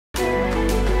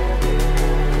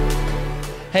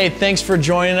Hey, thanks for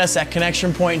joining us at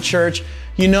Connection Point Church.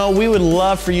 You know, we would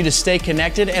love for you to stay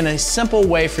connected, and a simple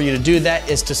way for you to do that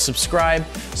is to subscribe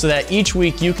so that each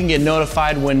week you can get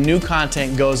notified when new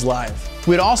content goes live.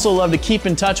 We'd also love to keep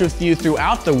in touch with you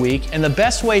throughout the week, and the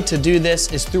best way to do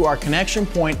this is through our Connection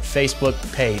Point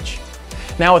Facebook page.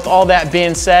 Now, with all that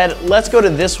being said, let's go to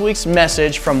this week's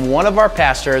message from one of our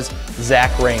pastors,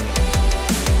 Zach Rainey.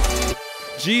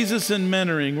 Jesus and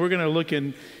mentoring. We're going to look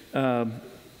in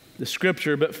the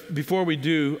scripture, but before we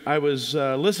do, I was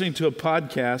listening to a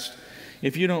podcast.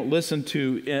 If you don't listen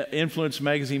to Influence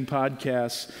Magazine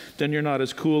podcasts, then you're not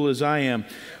as cool as I am.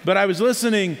 But I was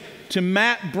listening to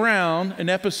Matt Brown, an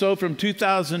episode from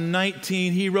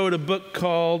 2019. He wrote a book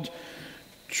called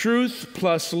Truth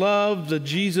Plus Love, The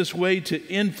Jesus Way to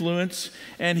Influence.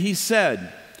 And he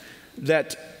said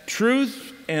that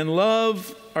truth and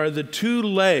love are the two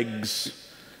legs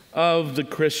of the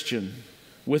Christian.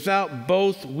 Without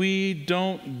both, we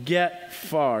don't get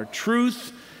far.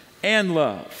 Truth and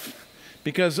love.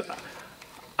 Because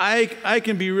I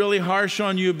can be really harsh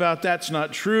on you about that's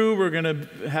not true. We're going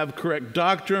to have correct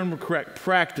doctrine, correct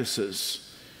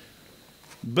practices.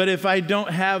 But if I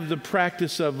don't have the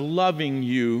practice of loving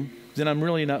you, then I'm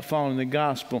really not following the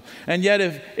gospel. And yet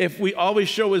if we always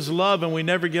show His love and we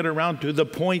never get around to the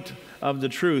point of the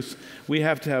truth, we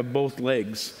have to have both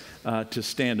legs to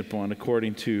stand upon,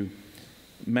 according to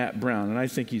Matt Brown. And I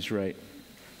think he's right.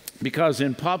 Because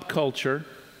in pop culture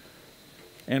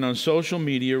and on social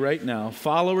media right now,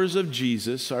 followers of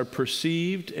Jesus are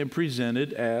perceived and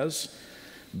presented as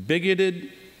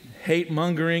bigoted,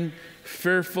 hate-mongering,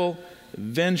 fearful,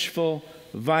 vengeful,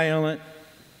 violent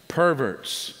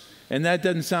perverts. And that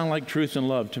doesn't sound like truth and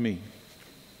love to me.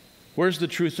 Where's the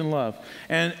truth and love?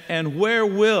 And where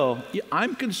will,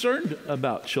 I'm concerned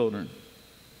about children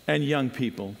and young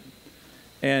people.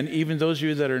 And even those of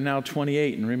you that are now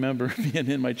 28 and remember being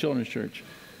in my children's church.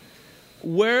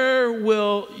 Where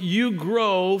will you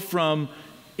grow from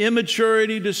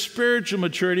immaturity to spiritual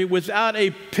maturity without a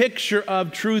picture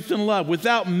of truth and love,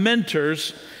 without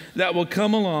mentors that will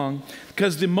come along?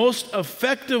 Because the most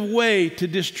effective way to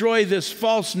destroy this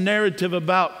false narrative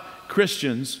about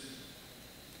Christians,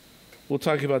 we'll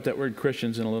talk about that word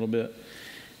Christians in a little bit.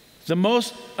 The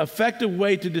most effective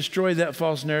way to destroy that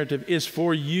false narrative is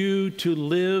for you to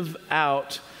live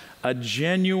out a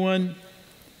genuine,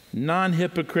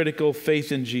 non-hypocritical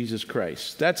faith in Jesus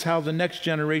Christ. That's how the next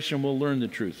generation will learn the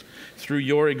truth, through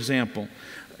your example.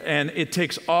 And it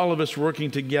takes all of us working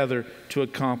together to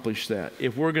accomplish that.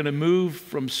 If we're going to move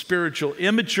from spiritual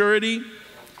immaturity,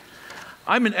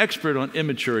 I'm an expert on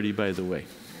immaturity, by the way,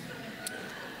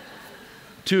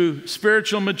 to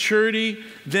spiritual maturity,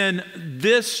 then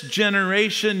this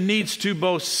generation needs to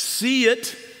both see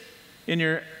it in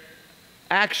your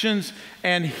actions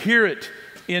and hear it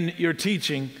in your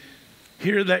teaching.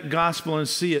 Hear that gospel and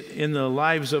see it in the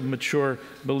lives of mature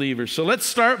believers. So let's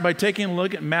start by taking a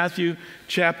look at Matthew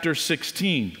chapter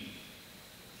 16.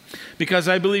 Because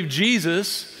I believe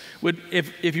Jesus would,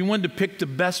 if you wanted to pick the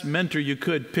best mentor you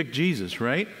could, pick Jesus,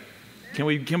 right? Can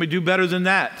we do better than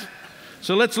that?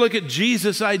 So let's look at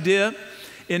Jesus' idea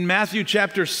in Matthew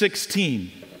chapter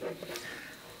 16.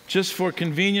 Just for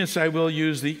convenience, I will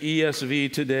use the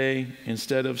ESV today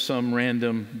instead of some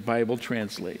random Bible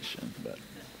translation. But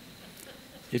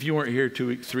if you weren't here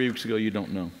 3 weeks ago, you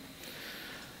don't know.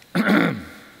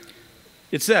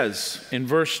 It says in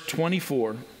verse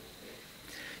 24,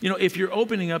 you know, if you're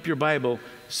opening up your Bible,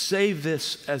 save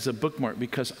this as a bookmark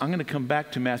because I'm going to come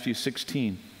back to Matthew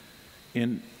 16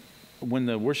 when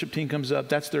the worship team comes up.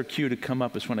 That's their cue to come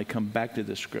up, is when I come back to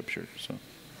this scripture. So,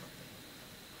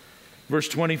 verse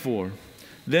 24,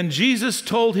 then Jesus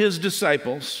told His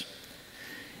disciples,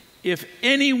 if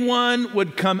anyone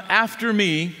would come after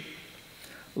me,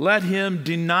 let him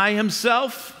deny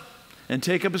himself and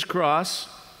take up his cross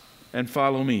and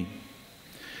follow me.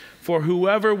 For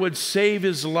whoever would save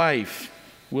his life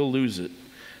will lose it.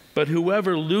 But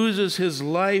whoever loses his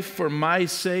life for my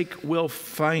sake will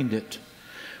find it.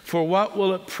 For what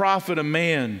will it profit a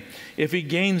man if he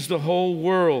gains the whole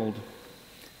world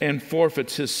and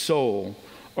forfeits his soul?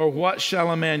 Or what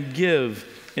shall a man give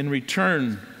in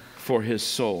return for his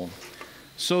soul?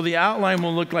 So the outline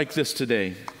will look like this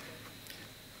today.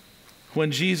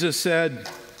 When Jesus said,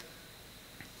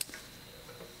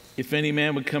 if any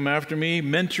man would come after me,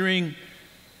 mentoring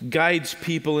guides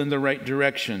people in the right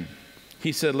direction.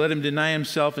 He said, let him deny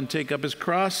himself and take up his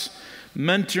cross.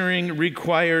 Mentoring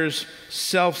requires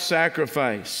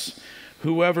self-sacrifice.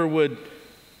 Whoever would,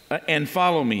 and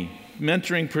follow me.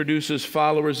 Mentoring produces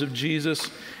followers of Jesus,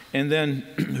 And then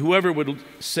whoever would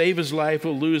save his life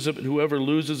will lose it, but whoever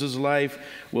loses his life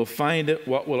will find it.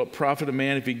 What will it profit a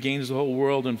man if he gains the whole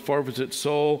world and forfeits its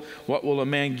soul? What will a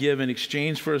man give in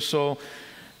exchange for his soul?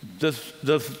 The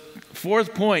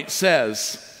fourth point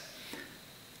says,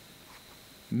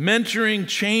 mentoring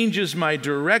changes my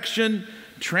direction,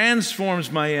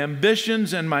 transforms my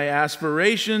ambitions and my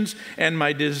aspirations and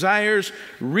my desires,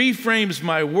 reframes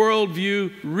my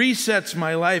worldview, resets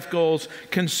my life goals,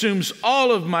 consumes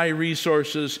all of my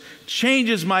resources,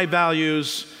 changes my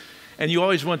values, and you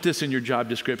always want this in your job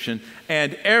description,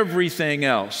 and everything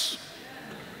else.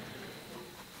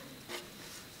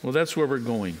 Well, that's where we're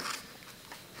going.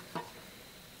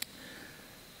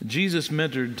 Jesus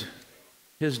mentored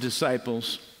his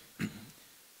disciples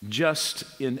just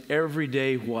in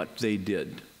everyday what they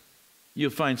did. You'll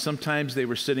find sometimes they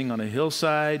were sitting on a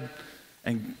hillside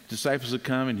and disciples would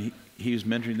come and he was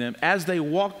mentoring them. As they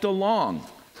walked along,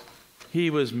 he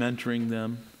was mentoring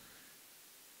them.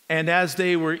 And as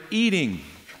they were eating,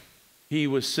 he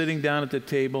was sitting down at the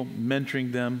table,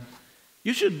 mentoring them.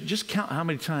 You should just count how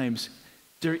many times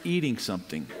they're eating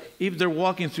something. Even they're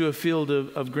walking through a field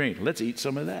of grain. Let's eat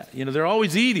some of that. You know, they're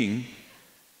always eating.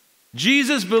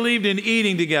 Jesus believed in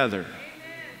eating together.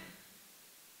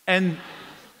 And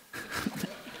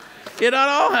it ought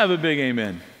to all have a big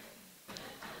amen.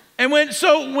 And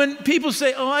when people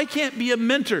say, oh, I can't be a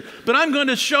mentor, but I'm going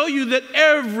to show you that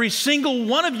every single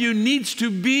one of you needs to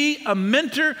be a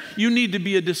mentor. You need to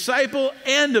be a disciple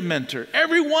and a mentor.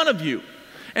 Every one of you.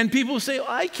 And people say, oh,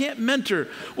 I can't mentor.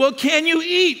 Well, can you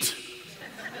eat?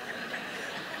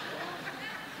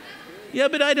 Yeah,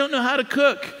 but I don't know how to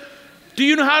cook. Do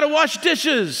you know how to wash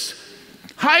dishes?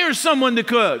 Hire someone to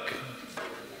cook.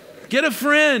 Get a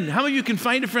friend. How many of you can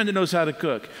find a friend that knows how to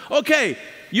cook? Okay,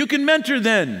 you can mentor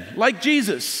then, like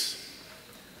Jesus.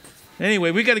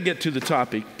 Anyway, we got to get to the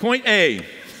topic. Point A.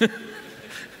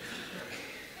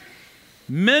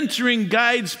 Mentoring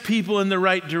guides people in the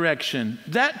right direction.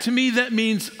 To me, that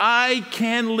means I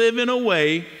can live in a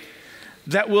way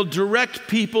that will direct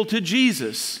people to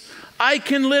Jesus. I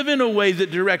can live in a way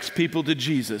that directs people to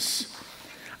Jesus.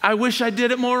 I wish I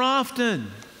did it more often.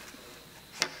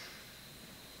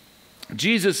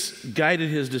 Jesus guided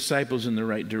his disciples in the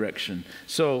right direction.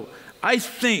 So I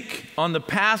think on the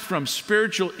path from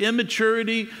spiritual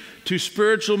immaturity to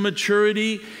spiritual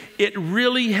maturity, it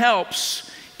really helps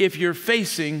if you're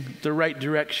facing the right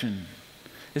direction.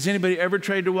 Has anybody ever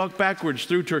tried to walk backwards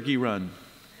through Turkey Run?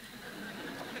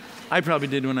 I probably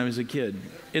did when I was a kid.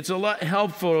 It's a lot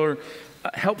helpfuler.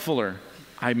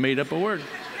 I made up a word.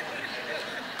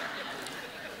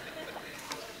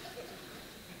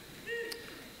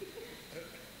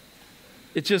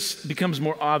 It just becomes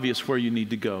more obvious where you need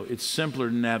to go. It's simpler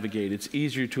to navigate. It's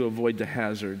easier to avoid the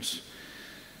hazards.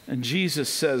 And Jesus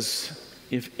says,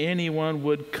 if anyone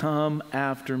would come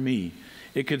after me.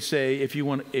 It could say,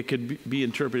 it could be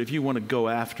interpreted, if you want to go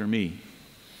after me.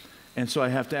 And so I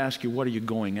have to ask you, what are you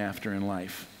going after in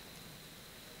life?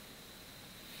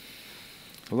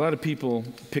 A lot of people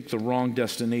pick the wrong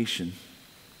destination.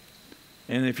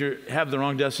 And if you have the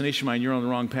wrong destination in mind, you're on the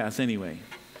wrong path anyway.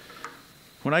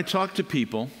 When I talk to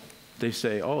people, they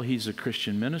say, oh, he's a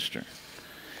Christian minister.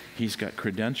 He's got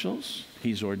credentials.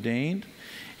 He's ordained.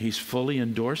 He's fully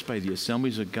endorsed by the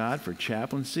Assemblies of God for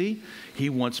chaplaincy. He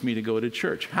wants me to go to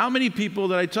church. How many people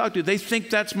that I talk to, they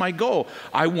think that's my goal.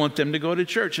 I want them to go to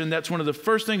church. And that's one of the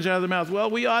first things out of their mouth.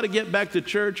 Well, we ought to get back to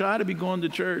church. I ought to be going to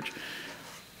church.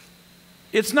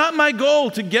 It's not my goal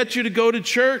to get you to go to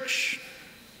church.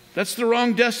 That's the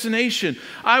wrong destination.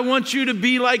 I want you to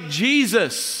be like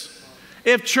Jesus.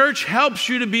 If church helps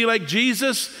you to be like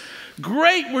Jesus,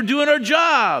 great, we're doing our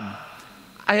job.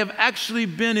 I have actually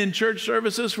been in church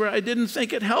services where I didn't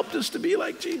think it helped us to be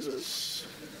like Jesus.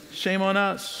 Shame on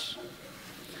us.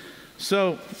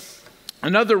 So,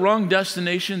 another wrong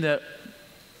destination that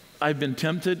I've been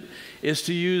tempted is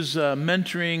to use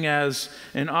mentoring as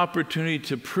an opportunity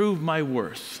to prove my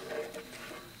worth.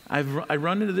 I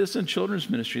run into this in children's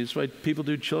ministry. That's why people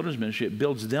do children's ministry. It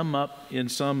builds them up in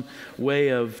some way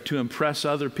to impress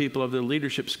other people of their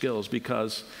leadership skills,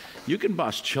 because you can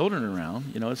boss children around.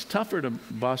 You know, it's tougher to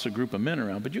boss a group of men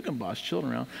around, but you can boss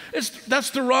children around.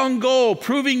 That's the wrong goal,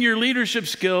 proving your leadership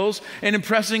skills and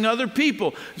impressing other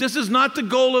people. This is not the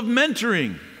goal of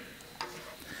mentoring.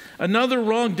 Another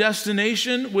wrong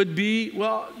destination would be,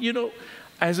 well, you know,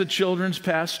 as a children's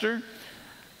pastor,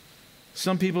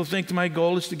 some people think my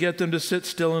goal is to get them to sit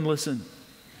still and listen.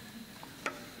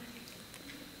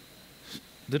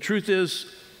 The truth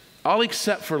is, all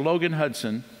except for Logan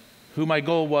Hudson, who my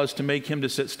goal was to make him to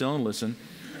sit still and listen.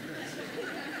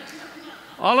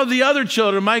 All of the other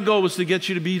children, my goal was to get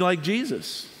you to be like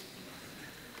Jesus.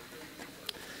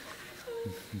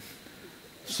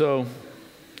 So,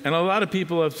 and a lot of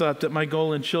people have thought that my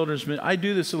goal in children's ministry, I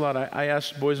do this a lot. I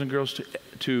ask boys and girls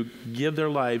to give their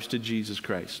lives to Jesus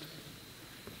Christ.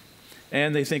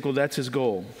 And they think, well, that's his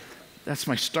goal. That's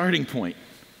my starting point.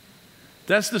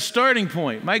 That's the starting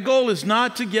point. My goal is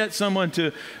not to get someone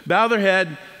to bow their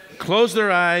head, close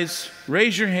their eyes,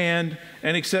 raise your hand,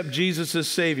 and accept Jesus as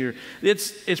Savior.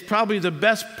 It's probably the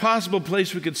best possible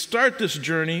place we could start this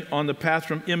journey on the path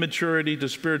from immaturity to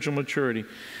spiritual maturity.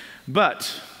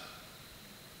 But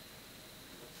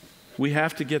we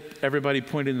have to get everybody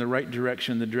pointed in the right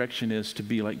direction. The direction is to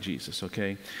be like Jesus,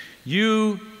 okay?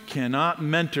 You cannot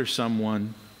mentor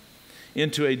someone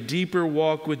into a deeper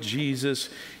walk with Jesus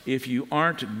if you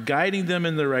aren't guiding them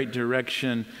in the right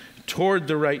direction toward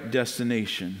the right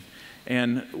destination.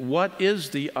 And what is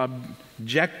the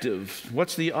objective?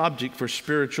 What's the object for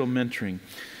spiritual mentoring?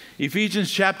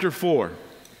 Ephesians chapter 4.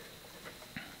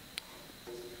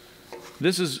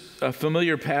 This is a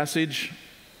familiar passage.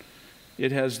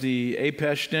 It has the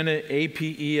APEST in it.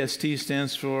 APEST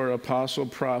stands for apostle,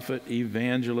 prophet,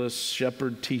 evangelist,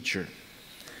 shepherd, teacher.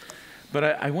 But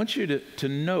I want you to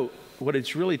note what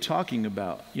it's really talking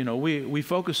about. You know, we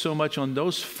focus so much on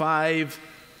those 5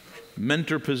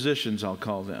 mentor positions, I'll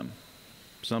call them.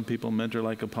 Some people mentor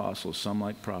like apostles, some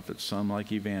like prophets, some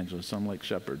like evangelists, some like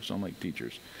shepherds, some like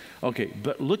teachers. Okay,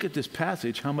 but look at this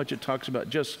passage, how much it talks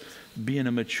about just being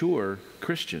a mature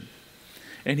Christian.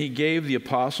 And he gave the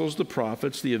apostles, the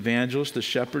prophets, the evangelists, the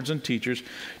shepherds, and teachers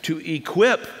to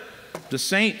equip the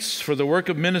saints for the work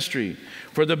of ministry,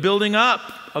 for the building up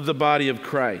of the body of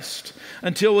Christ,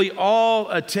 until we all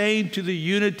attain to the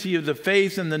unity of the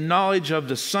faith and the knowledge of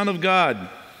the Son of God,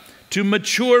 to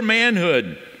mature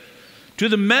manhood, to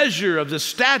the measure of the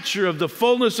stature of the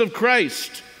fullness of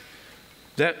Christ,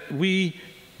 that we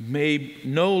may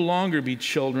no longer be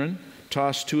children,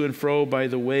 tossed to and fro by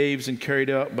the waves and carried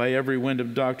out by every wind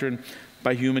of doctrine,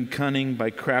 by human cunning, by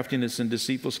craftiness and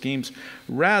deceitful schemes.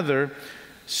 Rather,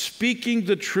 speaking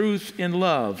the truth in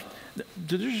love.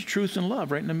 There's truth and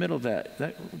love right in the middle of that.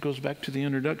 That goes back to the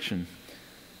introduction.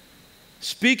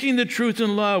 Speaking the truth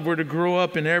in love, we're to grow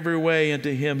up in every way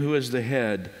into him who is the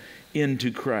head,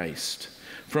 into Christ,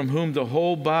 from whom the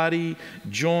whole body,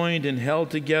 joined and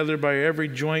held together by every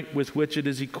joint with which it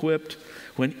is equipped,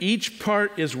 when each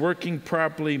part is working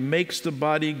properly, makes the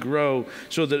body grow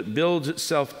so that it builds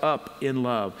itself up in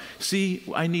love. See,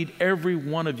 I need every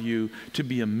one of you to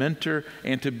be a mentor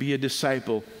and to be a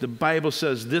disciple. The Bible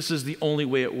says this is the only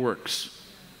way it works.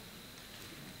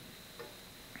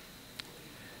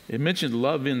 It mentioned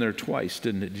love in there twice,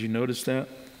 didn't it? Did you notice that?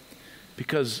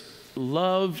 Because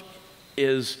love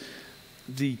is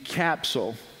the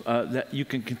capsule that you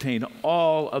can contain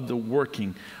all of the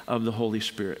working of the Holy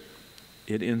Spirit.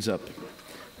 It ends up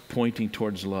pointing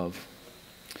towards love.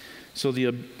 So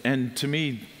and to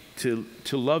me, to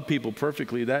love people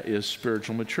perfectly, that is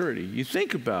spiritual maturity. You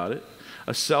think about it,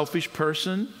 a selfish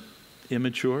person,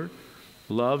 immature.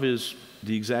 Love is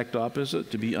the exact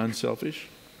opposite, to be unselfish.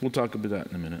 We'll talk about that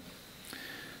in a minute.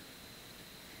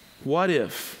 What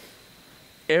if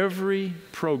every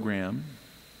program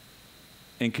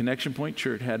in Connection Point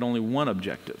Church had only one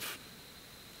objective?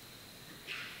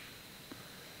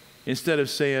 Instead of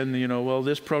saying, you know, well,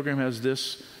 this program has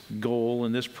this goal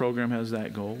and this program has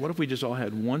that goal. What if we just all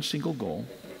had one single goal,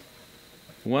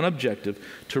 one objective,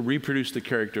 to reproduce the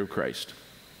character of Christ?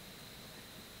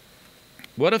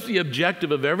 What if the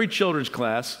objective of every children's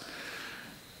class,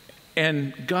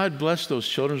 and God bless those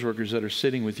children's workers that are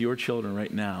sitting with your children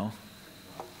right now,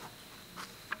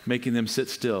 making them sit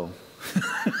still.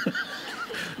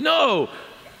 No,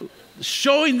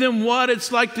 showing them what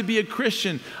it's like to be a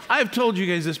Christian. I've told you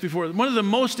guys this before. One of the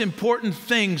most important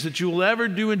things that you will ever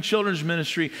do in children's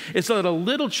ministry is to let a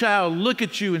little child look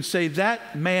at you and say,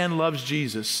 that man loves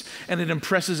Jesus, and it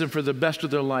impresses them for the best of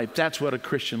their life. That's what a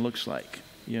Christian looks like,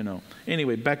 you know.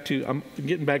 Anyway, I'm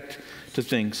getting back to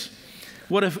things.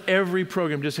 What if every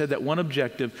program just had that one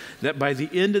objective, that by the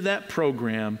end of that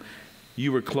program,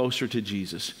 you were closer to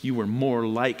Jesus. You were more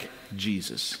like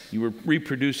Jesus. You were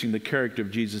reproducing the character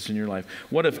of Jesus in your life.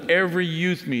 What if every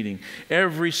youth meeting,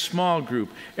 every small group,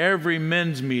 every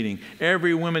men's meeting,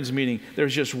 every women's meeting,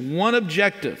 there's just one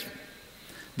objective,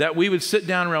 that we would sit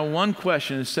down around one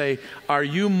question and say, are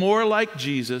you more like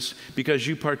Jesus because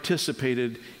you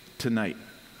participated tonight?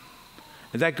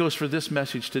 And that goes for this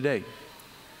message today.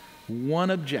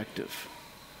 One objective.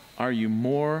 Are you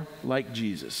more like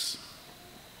Jesus?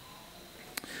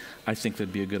 I think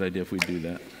that'd be a good idea if we do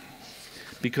that.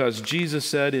 Because Jesus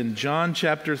said in John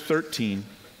chapter 13,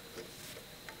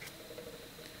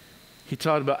 he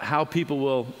taught about how people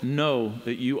will know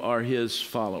that you are his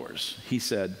followers. He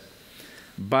said,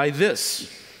 By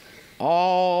this,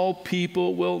 all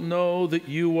people will know that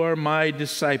you are my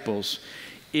disciples,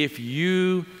 if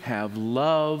you have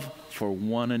love for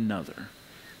one another.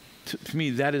 To me,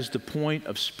 that is the point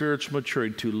of spiritual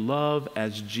maturity, to love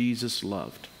as Jesus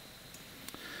loved.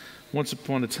 Once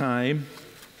upon a time,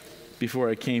 before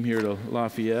I came here to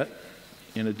Lafayette,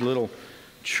 in a little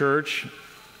church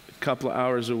a couple of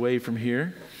hours away from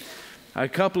here, a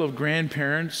couple of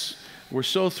grandparents were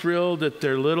so thrilled that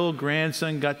their little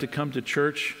grandson got to come to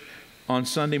church on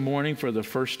Sunday morning for the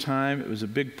first time. It was a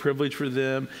big privilege for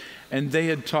them. And they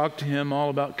had talked to him all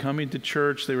about coming to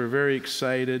church. They were very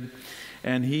excited.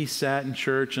 And he sat in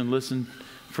church and listened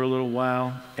for a little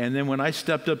while. And then when I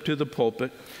stepped up to the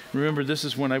pulpit, remember this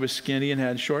is when I was skinny and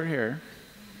had short hair,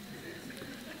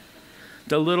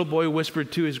 the little boy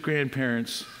whispered to his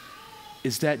grandparents,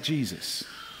 "Is that Jesus?"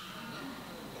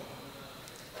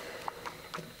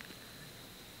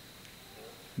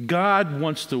 God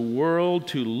wants the world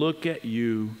to look at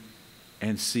you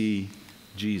and see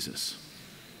Jesus.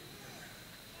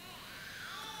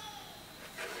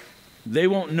 They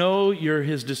won't know you're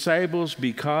his disciples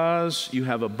because you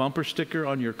have a bumper sticker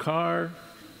on your car.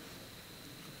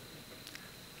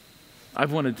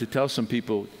 I've wanted to tell some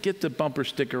people, get the bumper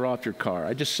sticker off your car.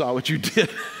 I just saw what you did.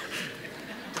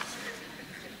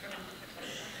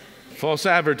 False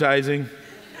advertising.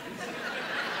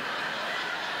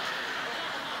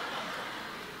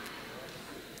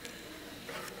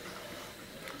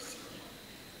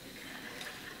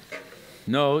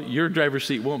 No, your driver's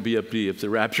seat won't be empty if the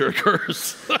rapture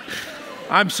occurs.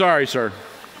 I'm sorry, sir.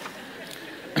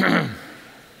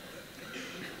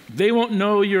 They won't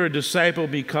know you're a disciple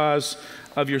because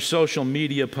of your social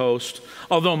media post,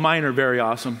 although mine are very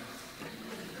awesome.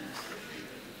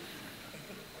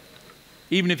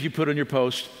 Even if you put on your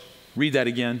post, read that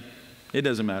again. It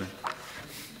doesn't matter.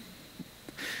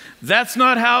 That's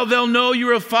not how they'll know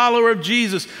you're a follower of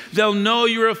Jesus. They'll know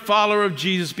you're a follower of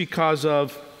Jesus because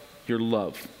of your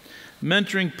love.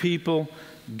 Mentoring people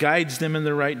guides them in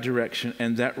the right direction,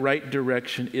 and that right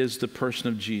direction is the person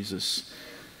of Jesus.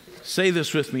 Say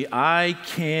this with me. I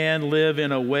can live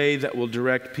in a way that will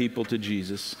direct people to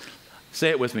Jesus.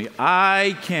 Say it with me.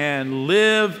 I can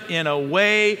live in a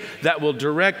way that will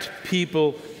direct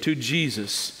people to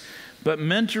Jesus. But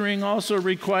mentoring also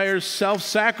requires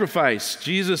self-sacrifice.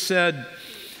 Jesus said,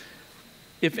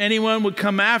 if anyone would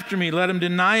come after me, let him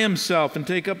deny himself and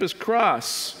take up his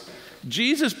cross.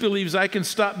 Jesus believes I can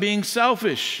stop being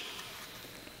selfish.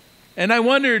 And I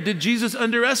wonder, did Jesus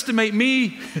underestimate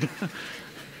me?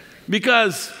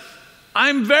 Because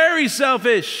I'm very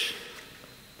selfish.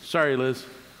 Sorry, Liz.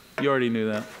 You already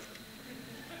knew that.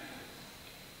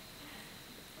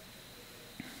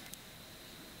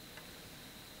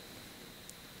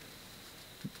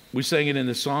 We sang it in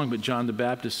the song, but John the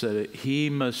Baptist said it. He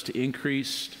must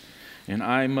increase and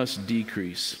I must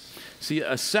decrease. See,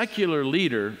 a secular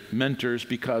leader mentors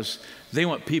because they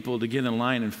want people to get in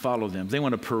line and follow them. They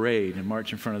want a parade and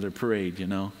march in front of their parade, you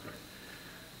know.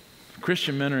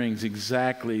 Christian mentoring is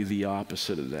exactly the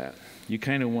opposite of that. You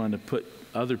kind of want to put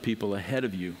other people ahead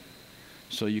of you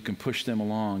so you can push them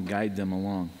along, guide them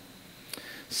along.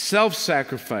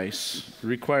 Self-sacrifice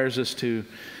requires us to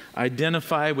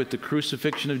identify with the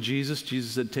crucifixion of Jesus.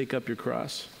 Jesus said, take up your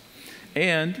cross.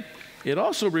 And it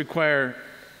also requires,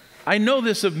 I know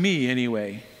this of me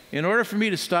anyway, in order for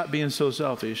me to stop being so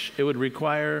selfish, it would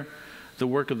require the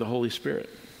work of the Holy Spirit.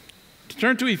 To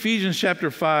turn to Ephesians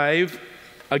chapter 5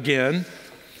 again.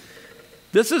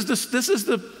 This is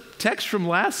the text from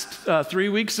last 3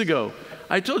 weeks ago.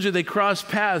 I told you they cross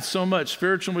paths so much,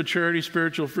 spiritual maturity,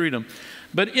 spiritual freedom.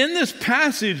 But in this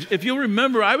passage, if you'll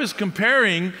remember, I was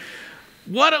comparing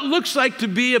what it looks like to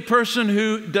be a person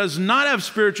who does not have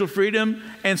spiritual freedom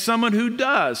and someone who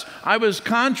does. I was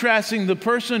contrasting the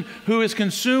person who is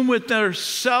consumed with their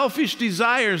selfish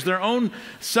desires, their own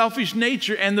selfish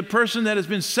nature, and the person that has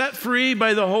been set free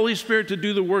by the Holy Spirit to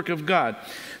do the work of God.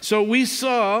 So we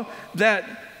saw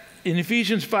that in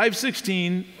Ephesians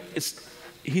 5:16,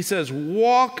 he says,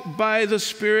 walk by the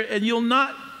Spirit and you'll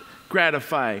not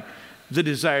gratify the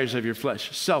desires of your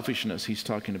flesh. Selfishness he's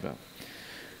talking about.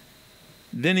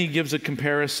 Then he gives a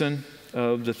comparison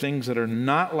of the things that are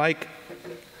not like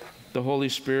the Holy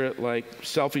Spirit, like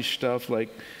selfish stuff, like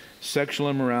sexual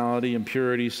immorality,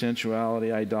 impurity,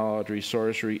 sensuality, idolatry,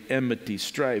 sorcery, enmity,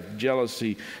 strife,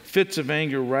 jealousy, fits of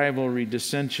anger, rivalry,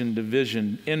 dissension,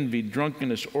 division, envy,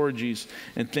 drunkenness, orgies,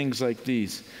 and things like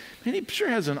these. And he sure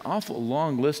has an awful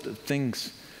long list of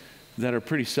things that are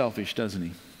pretty selfish, doesn't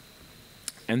he?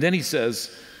 And then he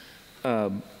says,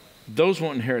 those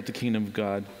won't inherit the kingdom of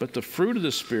God, but the fruit of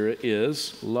the Spirit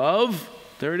is love.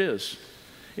 There it is.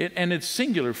 And it's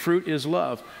singular. Fruit is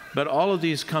love. But all of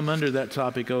these come under that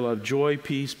topic of love: joy,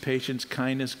 peace, patience,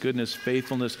 kindness, goodness,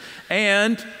 faithfulness.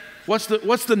 And what's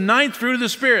the ninth fruit of the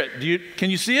Spirit? Can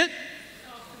you see it?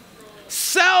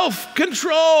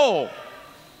 Self-control.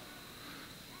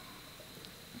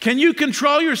 Can you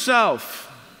control yourself?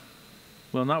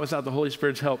 Well, not without the Holy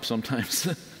Spirit's help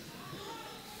sometimes.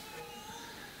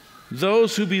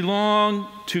 Those who belong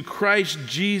to Christ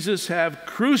Jesus have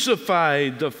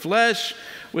crucified the flesh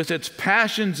with its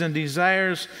passions and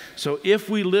desires. So if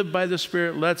we live by the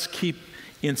Spirit, let's keep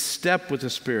in step with the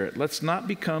Spirit. Let's not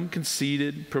become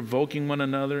conceited, provoking one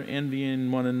another, envying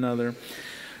one another.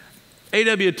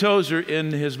 A.W. Tozer,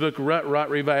 in his book Rut Rot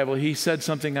Revival, he said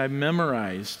something I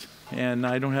memorized, and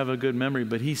I don't have a good memory,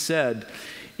 but he said,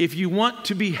 if you want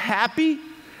to be happy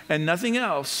and nothing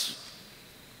else,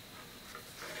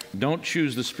 don't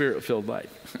choose the Spirit-filled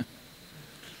life.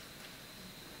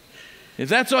 If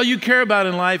that's all you care about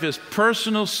in life is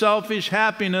personal, selfish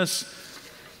happiness,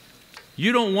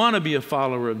 you don't want to be a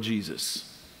follower of Jesus.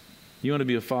 You want to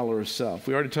be a follower of self.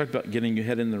 We already talked about getting your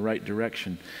head in the right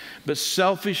direction. But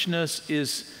selfishness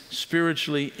is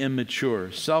spiritually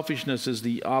immature. Selfishness is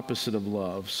the opposite of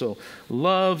love. So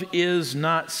love is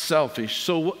not selfish.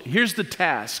 So here's the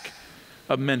task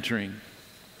of mentoring.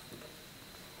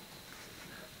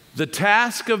 The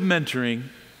task of mentoring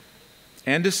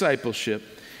and discipleship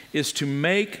is to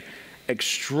make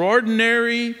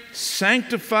extraordinary,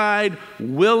 sanctified,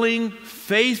 willing,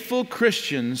 faithful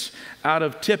Christians out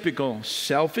of typical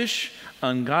selfish,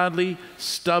 ungodly,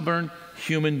 stubborn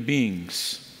human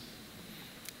beings.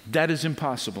 That is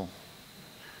impossible.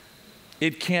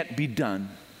 It can't be done.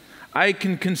 I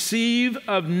can conceive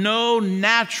of no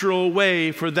natural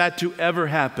way for that to ever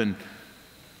happen.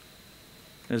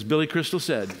 As Billy Crystal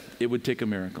said, it would take a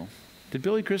miracle. Did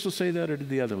Billy Crystal say that, or did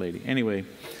the other lady? Anyway,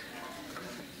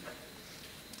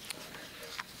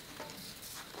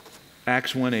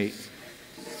 Acts 1:8.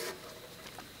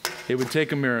 It would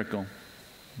take a miracle.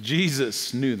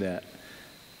 Jesus knew that.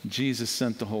 Jesus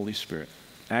sent the Holy Spirit.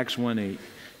 Acts 1:8.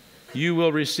 You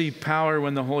will receive power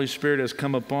when the Holy Spirit has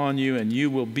come upon you, and you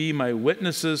will be my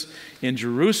witnesses in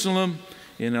Jerusalem,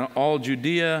 in all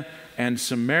Judea and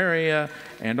Samaria,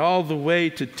 and all the way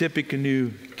to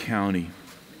Tippecanoe County.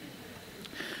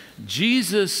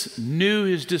 Jesus knew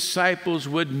his disciples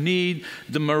would need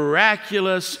the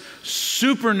miraculous,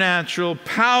 supernatural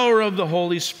power of the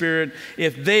Holy Spirit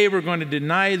if they were going to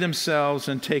deny themselves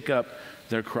and take up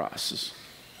their crosses.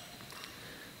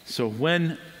 So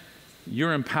when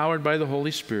you're empowered by the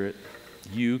Holy Spirit,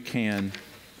 you can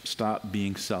stop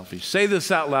being selfish. Say this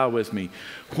out loud with me.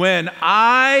 When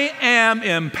I am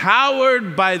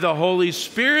empowered by the Holy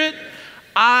Spirit,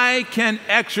 I can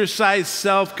exercise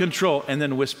self-control. And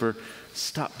then whisper,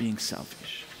 stop being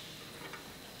selfish.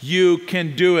 You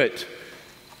can do it.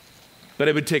 But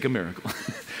it would take a miracle.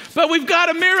 But we've got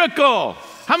a miracle.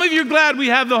 How many of you are glad we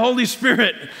have the Holy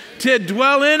Spirit to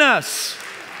dwell in us?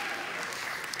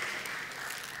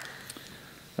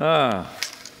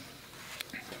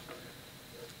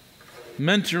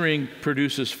 Mentoring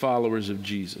produces followers of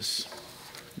Jesus.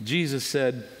 Jesus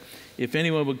said, if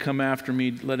anyone would come after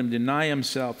me, let him deny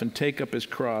himself and take up his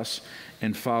cross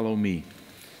and follow me.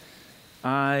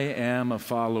 I am a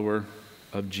follower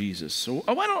of Jesus. So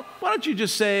why don't you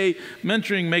just say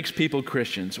mentoring makes people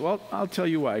Christians? Well, I'll tell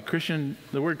you why.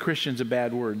 The word Christian's a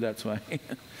bad word, that's why. It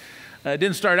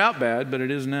didn't start out bad, but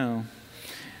it is now.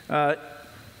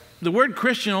 The word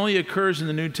Christian only occurs in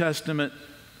the New Testament.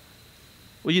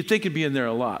 Well, you'd think it'd be in there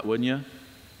a lot, wouldn't you?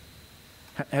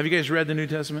 Have you guys read the New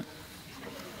Testament?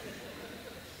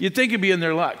 You'd think it'd be in there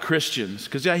a lot, Christians,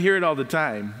 because I hear it all the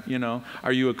time, you know.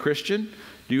 Are you a Christian?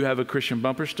 Do you have a Christian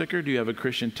bumper sticker? Do you have a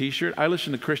Christian t-shirt? I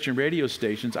listen to Christian radio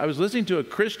stations. I was listening to a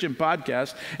Christian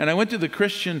podcast, and I went to the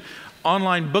Christian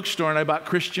online bookstore, and I bought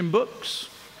Christian books.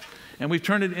 And we've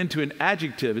turned it into an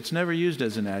adjective. It's never used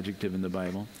as an adjective in the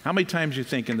Bible. How many times do you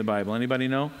think in the Bible? Anybody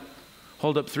know?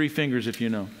 Hold up 3 fingers if you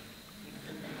know.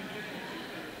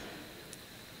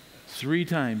 3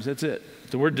 times, that's it.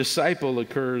 The word disciple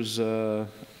occurs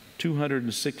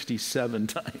 267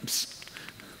 times.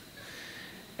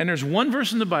 And there's one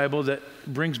verse in the Bible that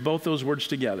brings both those words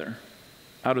together.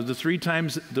 Out of the 3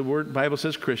 times the word Bible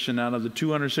says Christian, out of the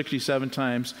 267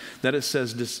 times that it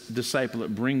says disciple,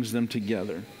 it brings them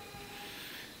together.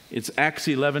 It's Acts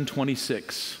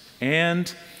 11:26.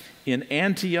 And in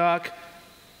Antioch,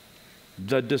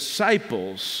 the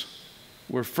disciples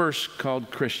were first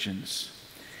called Christians.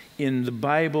 In the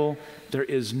Bible, there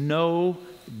is no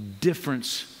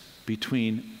difference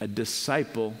between a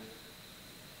disciple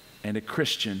and a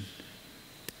Christian.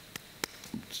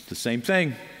 It's the same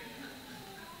thing.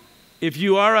 If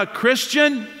you are a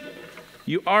Christian,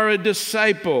 you are a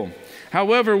disciple.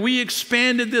 However, we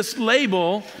expanded this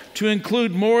label to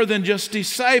include more than just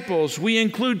disciples. We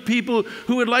include people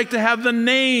who would like to have the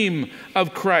name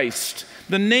of Christ,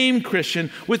 the name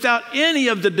Christian, without any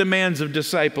of the demands of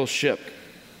discipleship.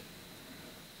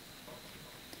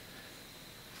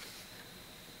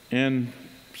 And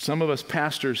some of us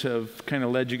pastors have kind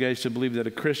of led you guys to believe that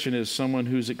a Christian is someone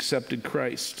who's accepted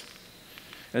Christ.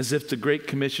 As if the Great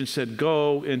Commission said,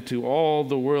 go into all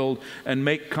the world and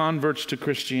make converts to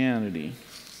Christianity.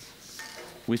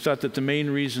 We thought that the main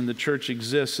reason the church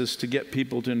exists is to get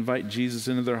people to invite Jesus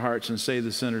into their hearts and say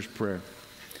the sinner's prayer.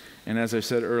 And as I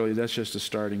said earlier, that's just a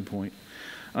starting point.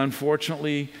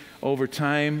 Unfortunately, over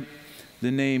time,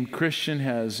 the name Christian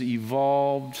has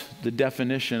evolved, the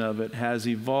definition of it has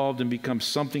evolved and become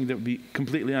something that would be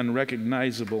completely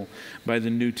unrecognizable by the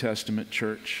New Testament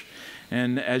church.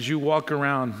 And as you walk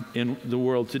around in the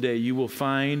world today, you will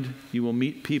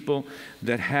meet people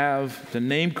that have the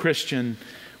name Christian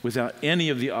without any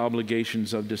of the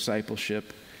obligations of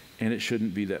discipleship, and it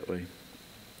shouldn't be that way.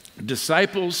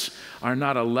 Disciples are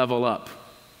not a level up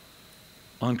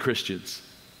on Christians.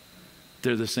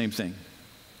 They're the same thing.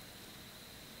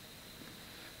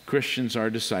 Christians are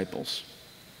disciples.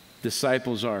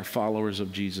 Disciples are followers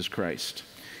of Jesus Christ.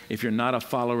 If you're not a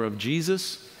follower of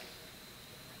Jesus,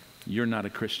 you're not a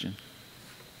Christian.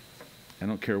 I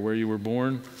don't care where you were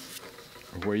born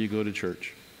or where you go to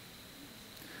church.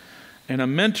 And a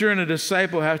mentor and a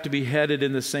disciple have to be headed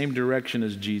in the same direction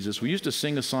as Jesus. We used to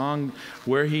sing a song,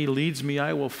 "Where He leads me,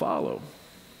 I will follow."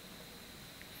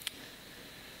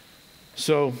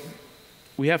 So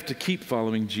we have to keep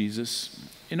following Jesus.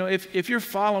 You know, if you're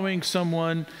following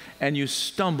someone and you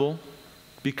stumble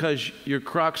because your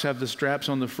Crocs have the straps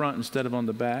on the front instead of on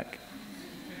the back,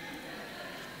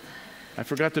 I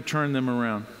forgot to turn them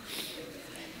around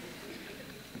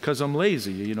because I'm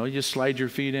lazy. You know, you just slide your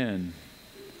feet in.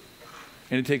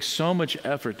 And it takes so much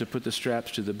effort to put the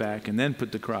straps to the back and then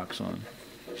put the Crocs on.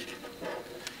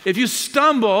 If you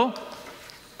stumble,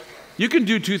 you can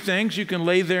do two things. You can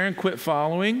lay there and quit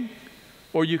following,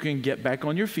 or you can get back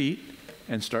on your feet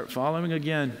and start following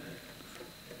again.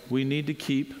 We need to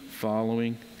keep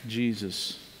following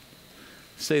Jesus.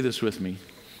 Say this with me.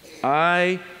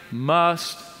 I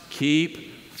must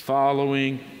keep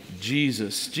following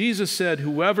Jesus. Jesus said,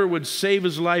 whoever would save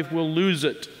his life will lose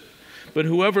it. But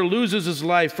whoever loses his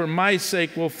life for my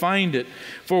sake will find it.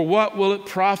 For what will it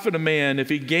profit a man if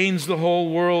he gains the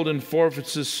whole world and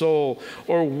forfeits his soul?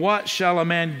 Or what shall a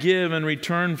man give in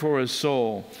return for his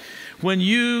soul? When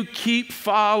you keep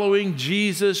following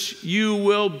Jesus, you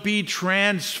will be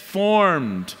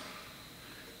transformed.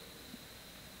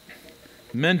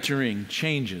 Mentoring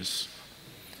changes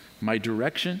my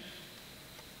direction,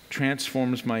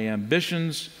 transforms my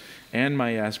ambitions and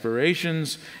my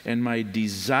aspirations and my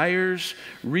desires,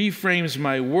 reframes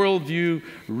my worldview,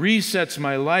 resets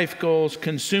my life goals,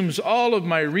 consumes all of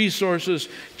my resources,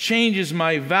 changes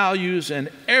my values and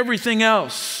everything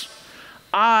else.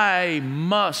 I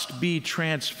must be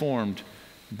transformed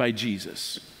by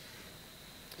Jesus.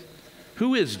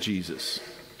 Who is Jesus?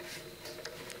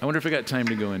 I wonder if I got time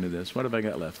to go into this. What have I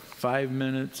got left? 5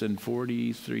 minutes and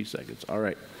 43 seconds. All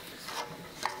right.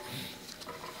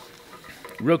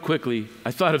 Real quickly,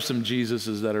 I thought of some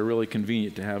Jesuses that are really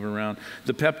convenient to have around.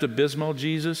 The Pepto-Bismol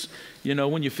Jesus, you know,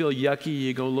 when you feel yucky,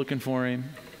 you go looking for him,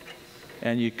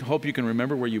 and you hope you can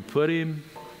remember where you put him.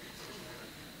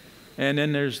 And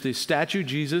then there's the statue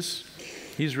Jesus.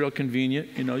 He's real convenient.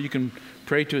 You know, you can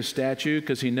pray to a statue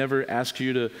because he never asks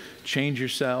you to change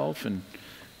yourself and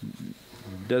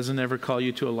doesn't ever call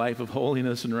you to a life of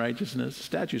holiness and righteousness. The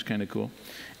statue's kind of cool.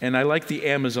 And I like the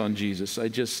Amazon Jesus. I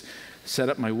just set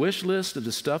up my wish list of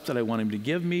the stuff that I want him to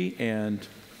give me, and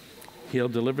he'll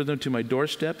deliver them to my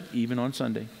doorstep even on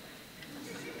Sunday.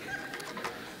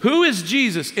 Who is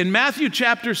Jesus? In Matthew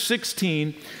chapter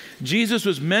 16, Jesus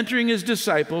was mentoring his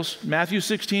disciples. Matthew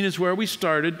 16 is where we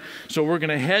started, so we're going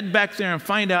to head back there and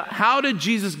find out, how did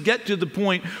Jesus get to the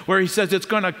point where he says it's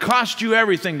going to cost you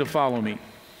everything to follow me?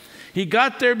 He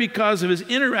got there because of his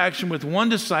interaction with one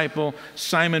disciple,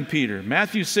 Simon Peter.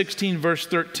 Matthew 16, verse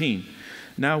 13.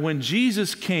 Now, when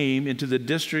Jesus came into the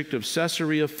district of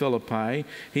Caesarea Philippi,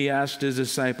 he asked his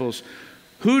disciples,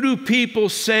 "Who do people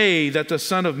say that the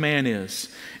Son of Man is?"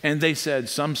 And they said,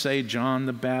 "Some say John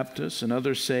the Baptist, and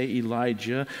others say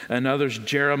Elijah, and others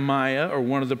Jeremiah or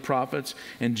one of the prophets."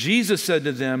 And Jesus said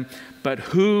to them, "But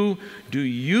who do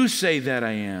you say that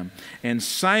I am?" And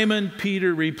Simon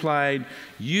Peter replied,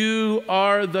 "You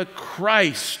are the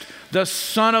Christ, the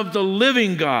Son of the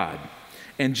living God."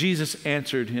 And Jesus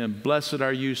answered him, "Blessed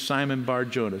are you, Simon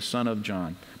Bar-Jonah, son of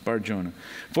John." Bar-Jonah.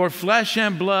 For flesh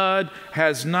and blood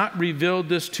has not revealed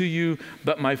this to you,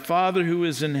 but my Father who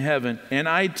is in heaven. And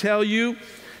I tell you,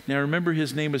 now remember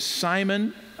his name is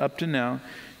Simon up to now,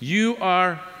 you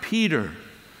are Peter.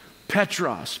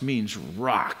 Petros means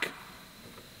rock.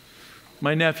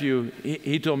 My nephew,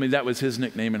 he told me that was his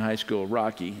nickname in high school,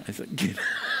 Rocky. I said,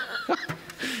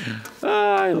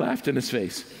 I laughed in his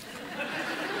face.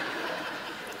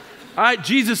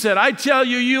 Jesus said, I tell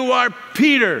you, you are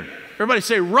Peter. Everybody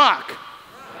say rock.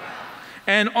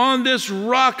 And on this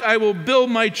rock I will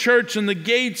build my church, and the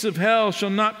gates of hell shall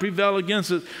not prevail against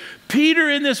it. Peter,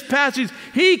 in this passage,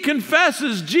 he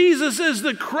confesses Jesus is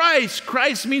the Christ.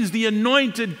 Christ means the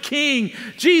anointed king.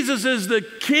 Jesus is the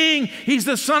king. He's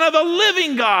the Son of the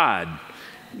living God.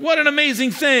 What an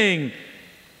amazing thing.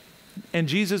 And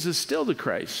Jesus is still the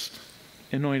Christ,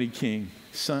 anointed king.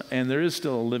 And there is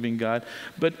still a living God.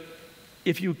 But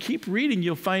if you keep reading,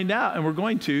 you'll find out, and we're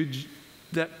going to,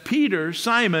 that Peter,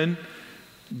 Simon,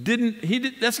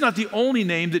 that's not the only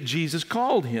name that Jesus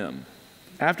called him.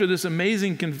 After this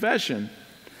amazing confession,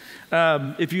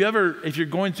 if you're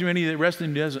going through any of the rest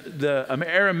of the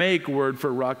Aramaic word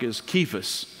for rock is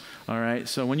Kephas. All right,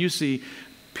 so when you see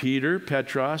Peter,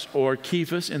 Petros, or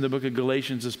Kephas in the book of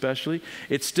Galatians especially,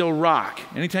 it's still rock.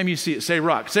 Anytime you see it, say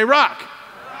rock. Say rock.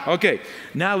 Okay,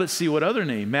 now let's see what other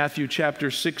name. Matthew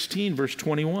chapter 16, verse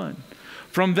 21.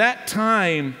 From that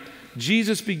time,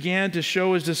 Jesus began to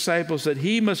show his disciples that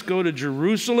he must go to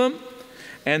Jerusalem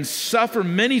and suffer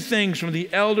many things from the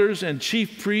elders and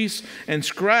chief priests and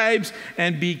scribes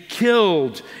and be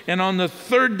killed, and on the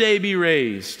third day be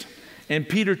raised. And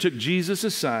Peter took Jesus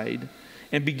aside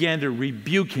and began to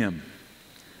rebuke him.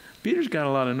 Peter's got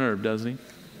a lot of nerve, doesn't he?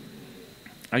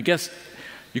 I guess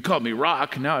you called me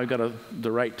rock, now I've got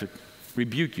the right to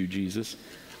rebuke you, Jesus.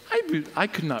 I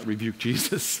could not rebuke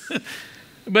Jesus.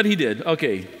 But he did.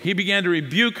 Okay, he began to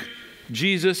rebuke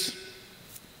Jesus,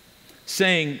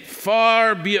 saying,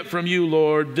 "Far be it from you,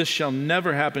 Lord, this shall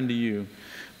never happen to you."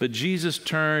 But Jesus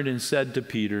turned and said to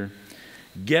Peter,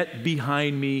 "Get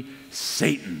behind me,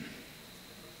 Satan."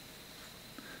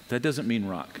 That doesn't mean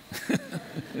rock.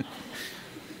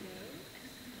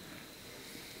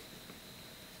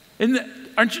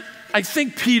 I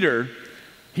think Peter,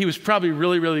 he was probably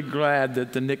really, really glad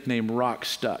that the nickname rock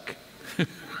stuck.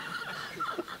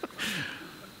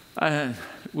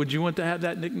 Would you want to have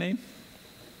that nickname?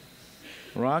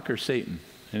 Rock or Satan?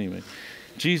 Anyway,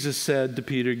 Jesus said to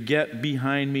Peter, "Get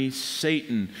behind me,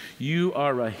 Satan. You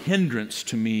are a hindrance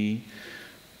to me,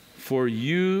 for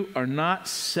you are not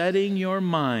setting your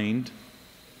mind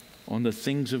on the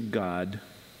things of God,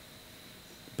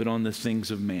 but on the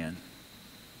things of man."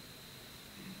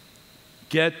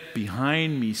 Get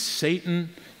behind me, Satan.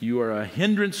 You are a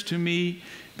hindrance to me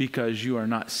because you are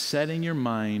not setting your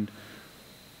mind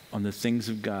on the things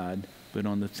of God, but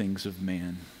on the things of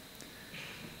man.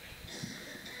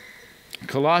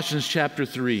 Colossians chapter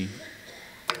 3.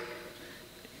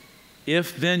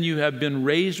 If then you have been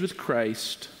raised with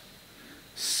Christ,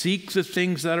 seek the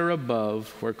things that are above,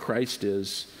 where Christ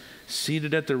is,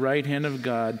 seated at the right hand of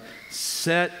God.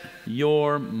 Set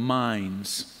your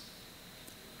minds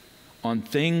on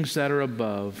things that are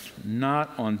above,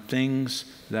 not on things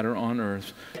that are on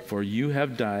earth. For you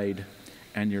have died,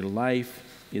 and your life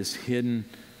is hidden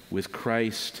with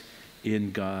Christ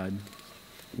in God.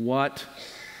 What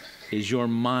is your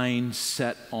mind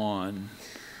set on?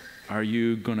 Are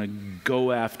you going to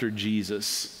go after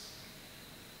Jesus?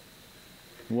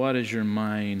 What is your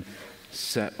mind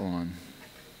set on?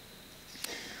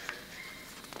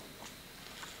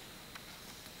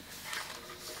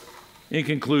 In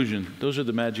conclusion, those are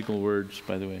the magical words,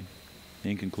 by the way.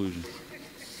 In conclusion.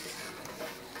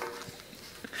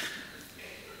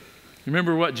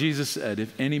 Remember what Jesus said,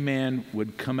 "If any man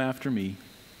would come after me,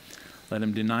 let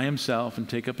him deny himself and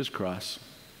take up his cross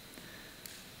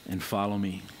and follow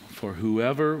me. For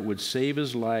whoever would save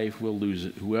his life will lose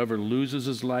it. Whoever loses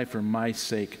his life for my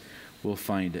sake will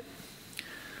find it."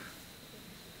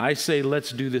 I say,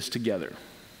 let's do this together.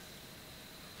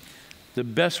 The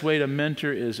best way to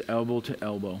mentor is elbow to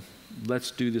elbow.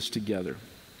 Let's do this together.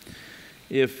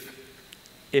 If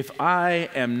I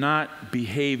am not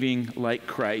behaving like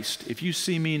Christ, if you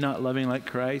see me not loving like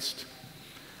Christ,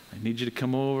 I need you to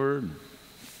come over and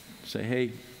say,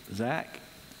 "Hey, Zach,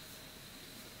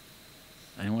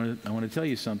 I want to tell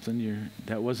you something.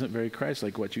 That wasn't very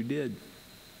Christ-like what you did.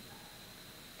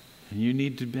 And you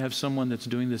need to have someone that's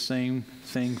doing the same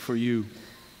thing for you."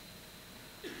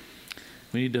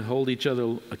 We need to hold each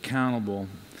other accountable.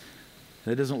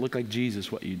 That doesn't look like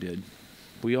Jesus, what you did.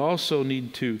 We also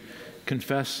need to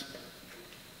confess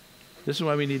This is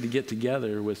why we need to get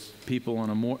together with people on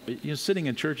a more, sitting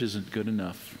in church isn't good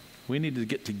enough. We need to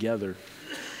get together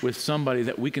with somebody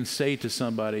that we can say to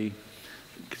somebody,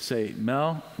 say,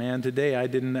 Mel, man, today I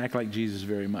didn't act like Jesus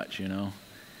very much,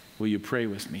 Will you pray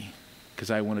with me?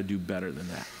 Because I want to do better than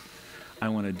that. I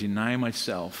want to deny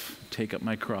myself, take up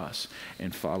my cross,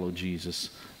 and follow Jesus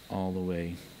all the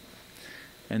way.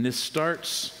 And this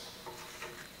starts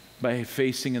by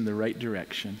facing in the right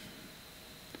direction,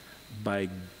 by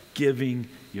giving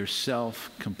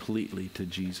yourself completely to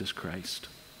Jesus Christ.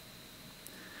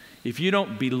 If you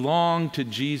don't belong to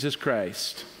Jesus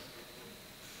Christ,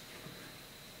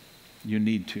 you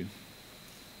need to.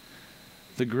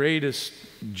 The greatest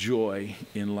joy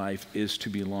in life is to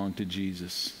belong to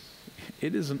Jesus.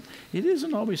 It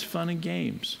isn't always fun and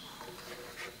games.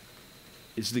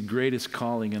 It's the greatest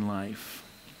calling in life.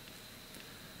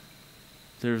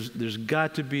 There's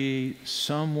got to be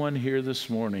someone here this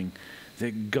morning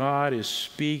that God is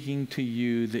speaking to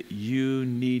you that you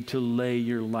need to lay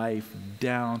your life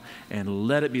down and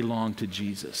let it belong to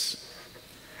Jesus.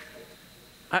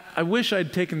 I wish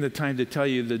I'd taken the time to tell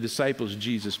you the disciples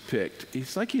Jesus picked.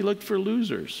 It's like he looked for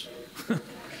losers.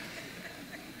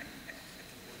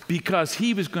 Because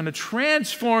he was going to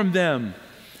transform them.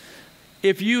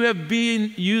 If you have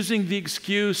been using the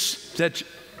excuse that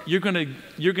you're going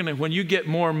to, when you get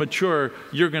more mature,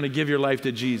 you're going to give your life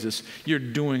to Jesus, you're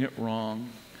doing it wrong.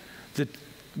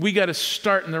 We got to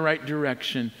start in the right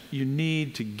direction. You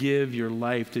need to give your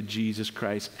life to Jesus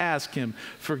Christ. Ask him,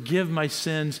 forgive my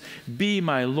sins, be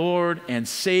my Lord and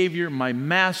Savior, my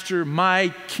Master,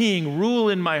 my King, rule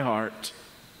in my heart.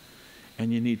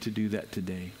 And you need to do that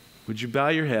today. Would you bow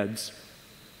your heads?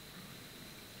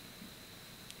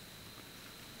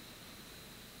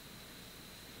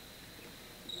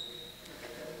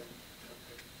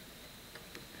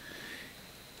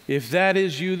 If that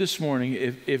is you this morning,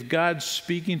 if God's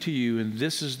speaking to you and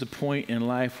this is the point in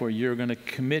life where you're going to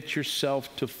commit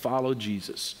yourself to follow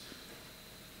Jesus.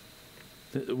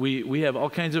 We have all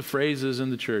kinds of phrases in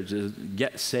the church.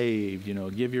 Get saved,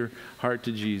 give your heart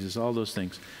to Jesus, all those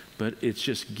things. But it's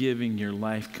just giving your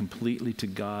life completely to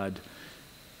God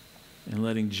and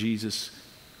letting Jesus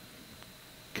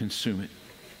consume it.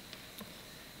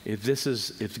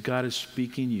 If God is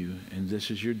speaking to you and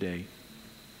this is your day,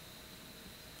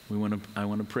 I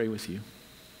want to pray with you.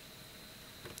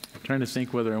 I'm trying to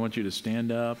think whether I want you to stand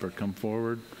up or come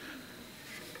forward.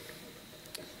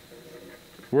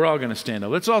 We're all going to stand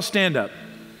up. Let's all stand up.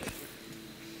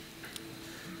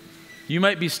 You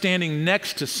might be standing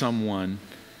next to someone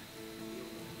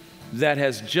that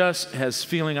has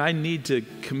feeling, I need to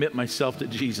commit myself to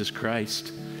Jesus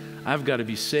Christ. I've got to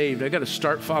be saved. I've got to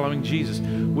start following Jesus.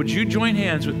 Would you join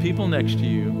hands with people next to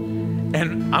you?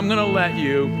 And I'm going to let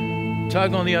you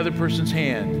tug on the other person's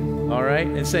hand, all right?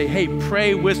 And say, hey,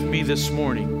 pray with me this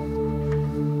morning.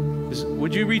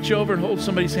 Would you reach over and hold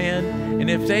somebody's hand? And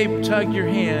if they tug your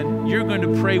hand, you're going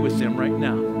to pray with them right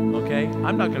now, okay?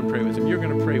 I'm not going to pray with them. You're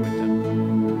going to pray with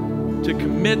them to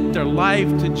commit their life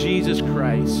to Jesus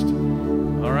Christ,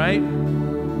 all right?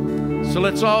 So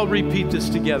let's all repeat this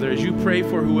together. As you pray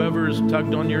for whoever is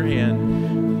tugged on your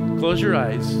hand, close your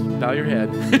eyes, bow your head.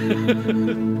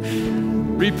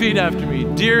 Repeat after me.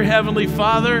 Dear Heavenly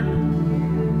Father,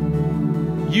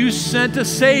 you sent a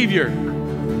Savior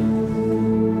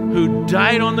who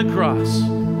died on the cross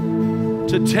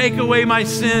to take away my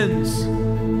sins.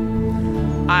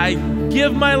 I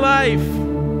give my life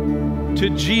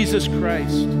to Jesus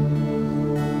Christ.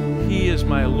 He is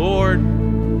my Lord,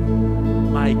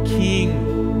 my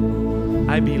King.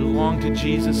 I belong to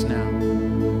Jesus now.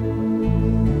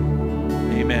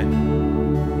 Amen.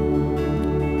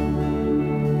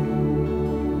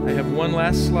 I have one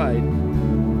last slide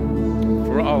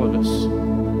for all of us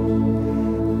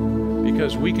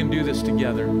because we can do this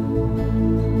together.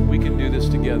 We can do this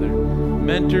together.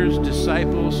 Mentors,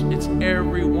 disciples, it's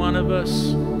every one of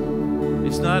us.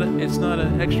 It's not an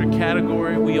extra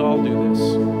category. We all do this.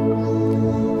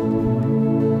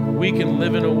 We can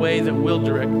live in a way that will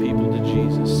direct people to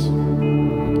Jesus.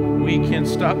 We can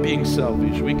stop being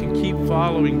selfish. We can keep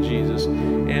following Jesus,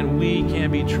 and we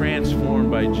can be transformed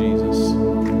by Jesus.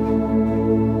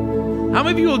 How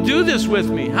many of you will do this with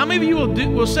me? How many of you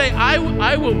will say,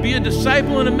 I will be a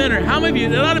disciple in a minute? How many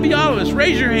of you? It ought to be all of us.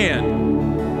 Raise your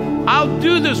hand. I'll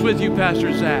do this with you,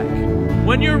 Pastor Zach.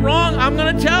 When you're wrong, I'm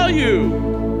going to tell you.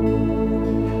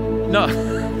 No.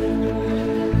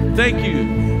 Thank you.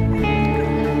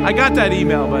 I got that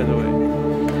email, by the way.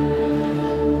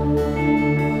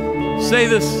 Say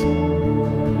this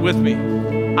with me.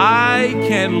 I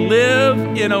can live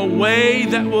in a way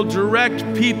that will direct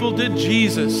people to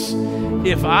Jesus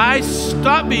if I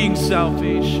stop being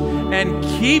selfish and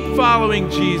keep following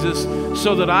Jesus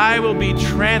so that I will be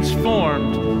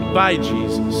transformed by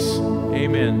Jesus.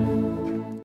 Amen.